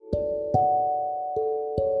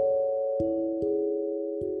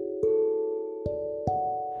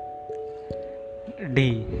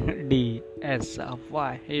D D S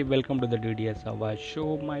Y. Hey, welcome to the DDSY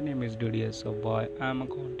show. My name is DDSY. I'm a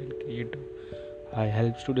content creator. I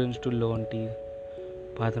help students to learn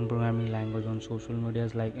Python programming language on social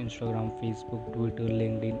medias like Instagram, Facebook, Twitter,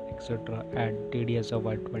 LinkedIn, etc. at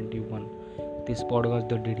DDSY21. This podcast,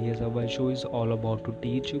 the DDSY show, is all about to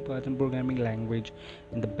teach you Python programming language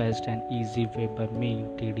in the best and easy way by me,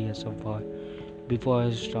 DDSY. Before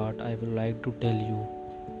I start, I would like to tell you.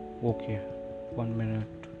 Okay, 1 minute.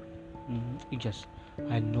 Yes,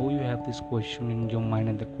 I know you have this question in your mind,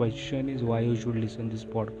 and the question is why you should listen this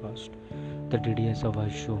podcast, the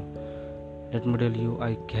DDSY show. Let me tell you,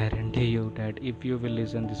 I guarantee you that if you will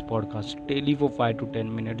listen this podcast daily for 5 to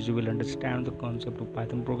 10 minutes, you will understand the concept of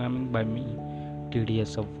Python programming by me,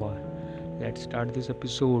 DDSY. Let's start this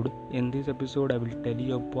episode. In this episode, I will tell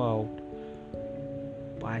you about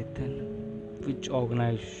Python, which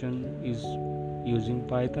organization is using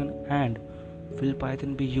Python, and will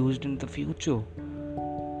Python be used in the future?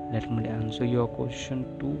 Let me answer your question.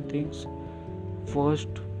 Two things. First,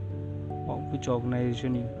 which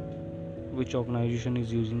organization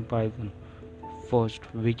is using Python? First,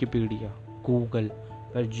 Wikipedia, Google,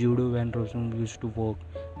 where Judo Van Rossum used to work,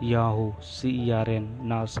 Yahoo, CERN,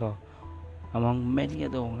 NASA, among many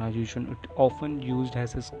other organizations. It often used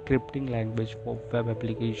as a scripting language for web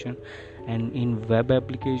application, and in web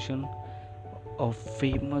application, a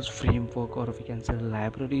famous framework, or we can say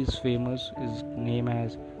library, is famous, is named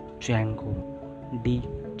as Django.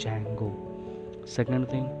 Django. Second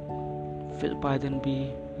thing, will Python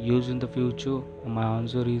be used in the future? My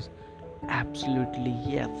answer is absolutely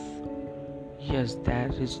yes. Yes,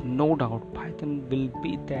 there is no doubt Python will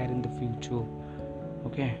be there in the future.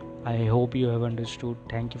 Okay, I hope you have understood.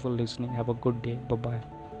 Thank you for listening. Have a good day. Bye bye.